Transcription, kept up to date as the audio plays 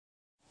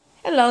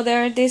Hello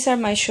there, these are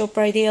my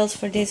ShopRite deals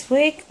for this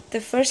week. The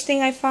first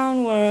thing I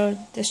found were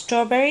the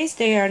strawberries.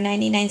 They are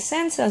 99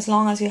 cents as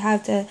long as you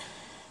have the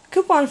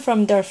coupon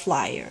from their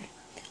flyer.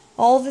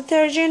 All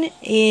detergent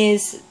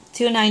is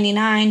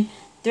 $2.99.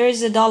 There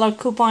is a dollar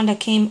coupon that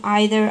came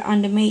either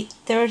on the May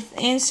 3rd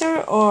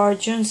insert or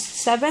June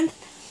 7th.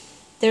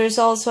 There is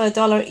also a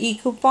dollar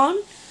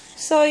e-coupon,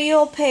 so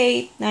you'll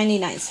pay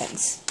 99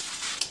 cents.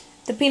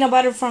 The peanut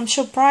butter from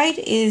ShopRite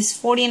is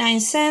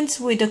 49 cents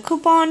with the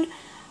coupon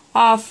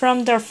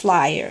from their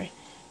flyer.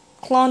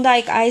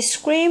 Klondike ice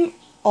cream,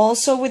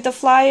 also with the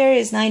flyer,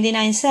 is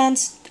 99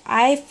 cents.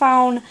 I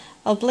found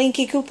a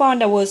Blinky coupon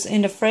that was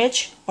in the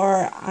fridge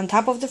or on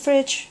top of the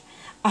fridge.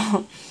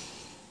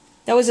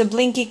 There was a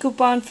Blinky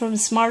coupon from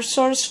Smart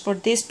Source for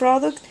this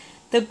product.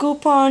 The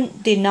coupon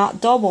did not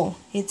double.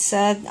 It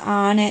said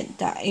on it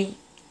that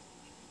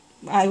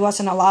I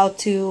wasn't allowed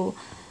to,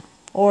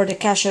 or the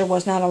cashier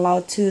was not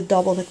allowed to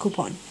double the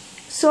coupon.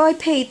 So I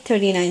paid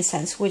 39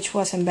 cents, which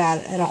wasn't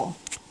bad at all.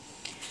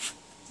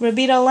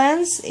 Revita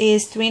lens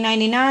is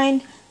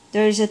 $3.99.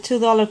 There is a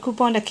 $2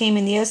 coupon that came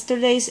in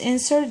yesterday's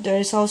insert. There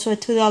is also a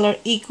 $2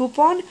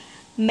 e-coupon,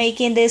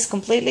 making this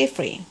completely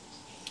free.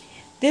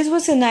 This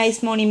was a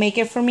nice money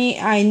maker for me.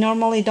 I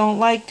normally don't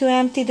like to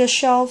empty the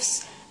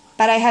shelves,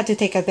 but I had to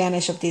take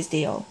advantage of this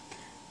deal.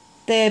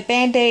 The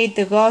Band-Aid,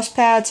 the gauze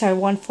pads are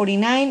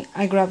 $1.49.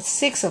 I grabbed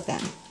 6 of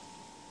them.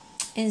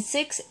 And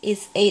 6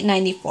 is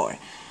 $8.94.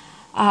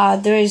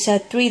 There is a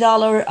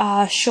 $3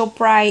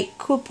 ShopRite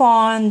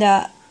coupon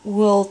that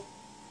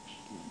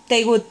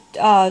they would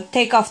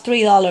take off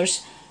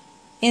 $3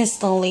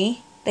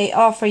 instantly. They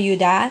offer you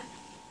that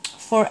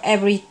for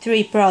every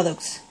 3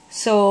 products.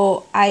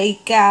 So I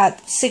got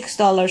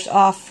 $6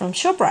 off from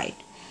ShopRite.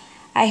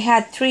 I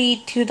had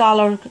 3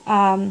 $2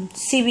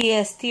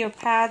 CVS tear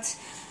pads.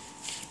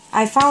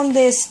 I found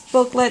this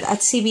booklet at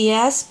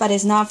CVS, but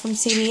it's not from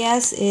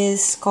CVS.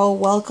 It's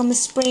called Welcome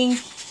Spring,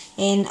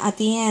 and at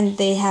the end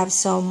they have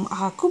some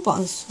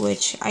coupons,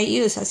 which I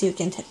use, as you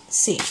can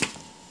see.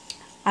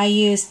 I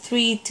used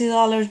 3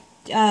 $2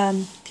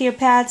 tear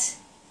pads.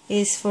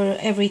 Is for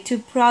every 2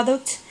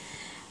 products.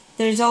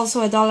 There's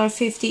also a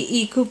 $1.50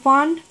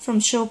 e-coupon from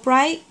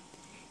ShopRite.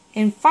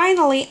 And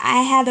finally,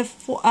 I had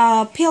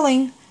a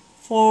peeling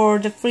for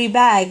the free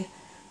bag.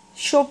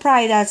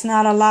 ShopRite does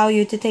not allow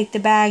you to take the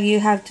bag. You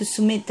have to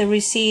submit the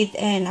receipt,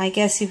 and I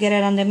guess you get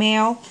it on the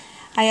mail.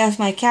 I asked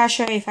my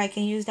cashier if I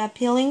can use that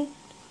peeling.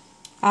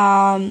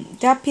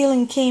 That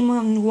peeling came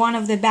on one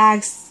of the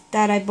bags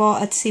that I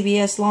bought at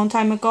CVS a long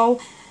time ago.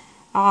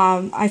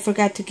 I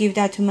forgot to give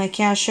that to my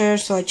cashier,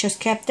 so I just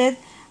kept it.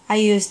 I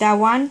used that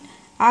one.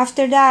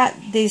 After that,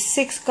 these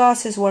 6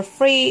 gauzes were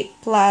free,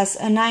 plus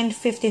a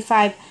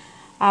 $9.55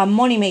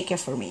 money maker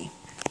for me.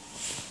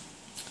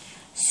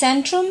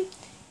 Centrum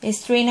is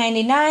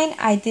 $3.99.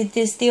 I did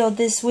this deal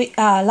this week,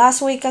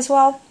 last week as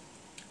well.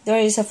 There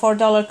is a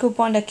 $4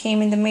 coupon that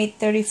came in the May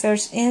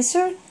 31st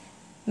insert,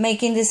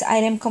 making this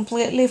item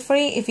completely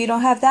free. If you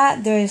don't have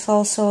that, there is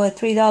also a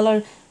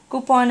 $3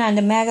 coupon on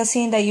the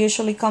magazine that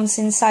usually comes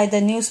inside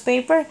the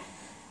newspaper,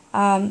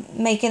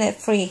 making it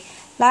free.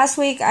 Last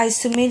week I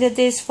submitted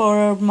this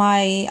for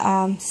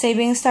my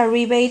Savings Star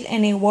rebate,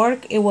 and it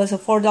worked. It was a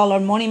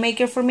 $4 money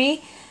maker for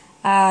me.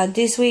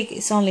 This week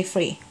it's only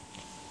free.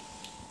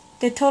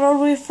 The Total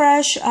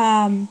Refresh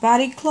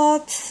body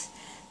cloths,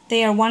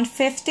 they are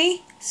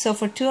 $1.50, so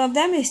for 2 of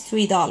them it's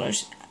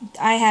 $3.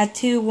 I had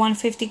 2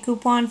 $1.50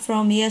 coupon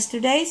from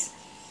yesterday's,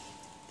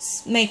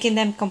 making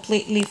them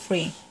completely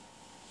free.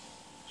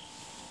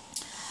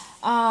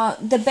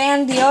 The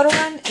Band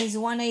deodorant is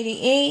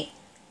 $1.88.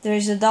 There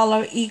is a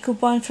 $1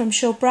 e-coupon from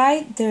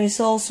ShopRite. There is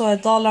also a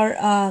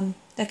 $1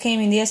 that came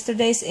in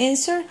yesterday's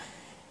insert.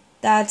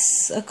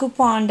 That's a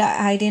coupon that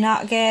I did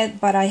not get,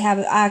 but I have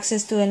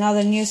access to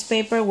another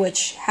newspaper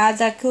which had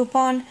that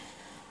coupon.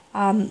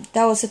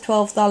 That was a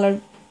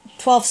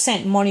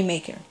 $12 money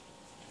maker.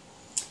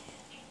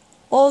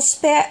 Old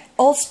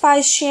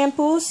Spice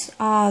shampoos.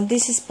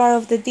 This is part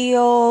of the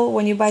deal.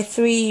 When you buy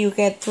 3, you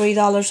get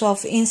 $3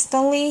 off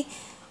instantly.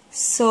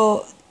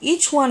 So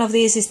each one of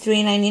these is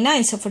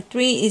 $3.99. So for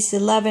 3 is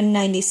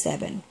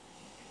 $11.97.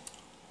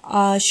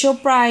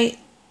 ShopRite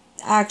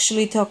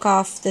actually took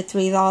off the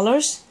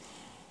 $3.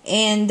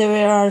 And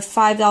there are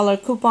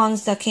 $5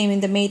 coupons that came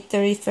in the May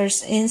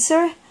 31st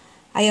insert.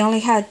 I only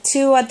had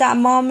 2 at that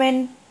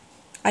moment.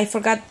 I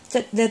forgot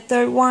the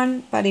third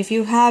one, but if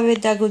you have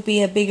it, that would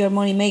be a bigger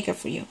money maker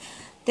for you.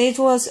 This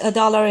was a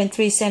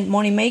 $1.03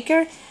 money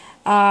maker.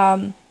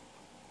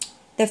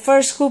 The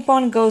first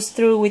coupon goes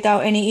through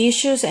without any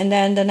issues, and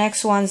then the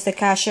next ones the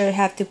cashier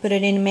have to put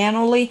it in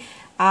manually,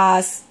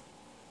 as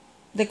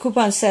the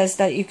coupon says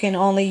that you can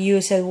only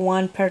use it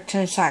 1 per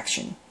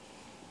transaction.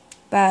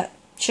 But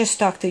just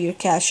talk to your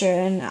cashier,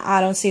 and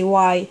I don't see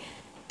why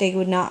they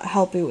would not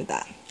help you with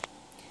that.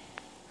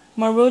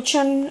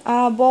 Maruchan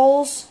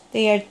bowls,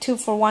 they are 2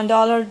 for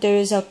 $1. There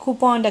is a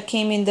coupon that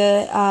came in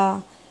the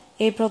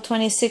April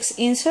 26th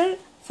insert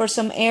for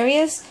some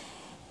areas.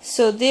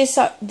 So these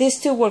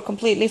 2 were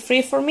completely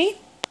free for me.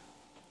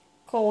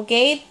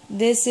 Colgate,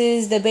 this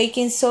is the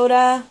baking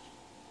soda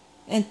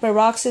and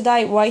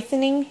peroxidite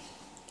whitening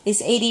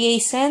is 88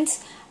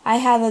 cents. I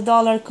have a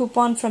 $1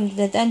 coupon from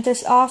the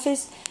dentist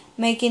office,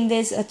 making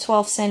this a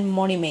 12-cent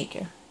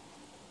moneymaker.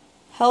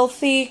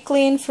 Healthy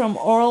Clean from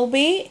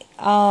Oral-B,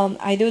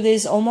 I do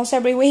this almost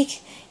every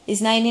week,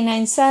 is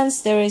 99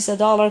 cents. There is a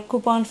 $1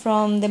 coupon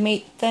from the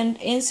Mate Thin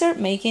Insert,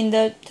 making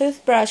the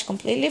toothbrush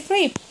completely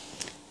free.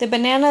 The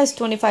banana is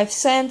 25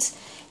 cents,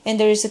 and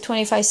there is a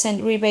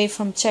 25-cent rebate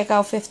from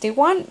Checkout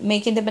 51,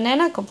 making the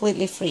banana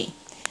completely free.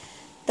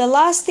 The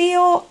last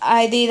deal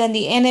I did on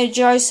the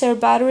Energizer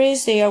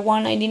batteries, they are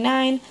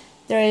 $1.99.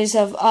 There is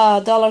a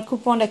 $1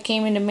 coupon that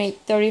came in the May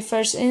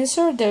 31st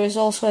insert. There is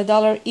also a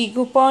 $1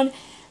 e-coupon,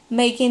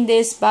 making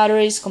these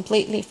batteries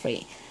completely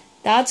free.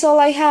 That's all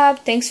I have.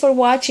 Thanks for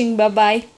watching. Bye-bye.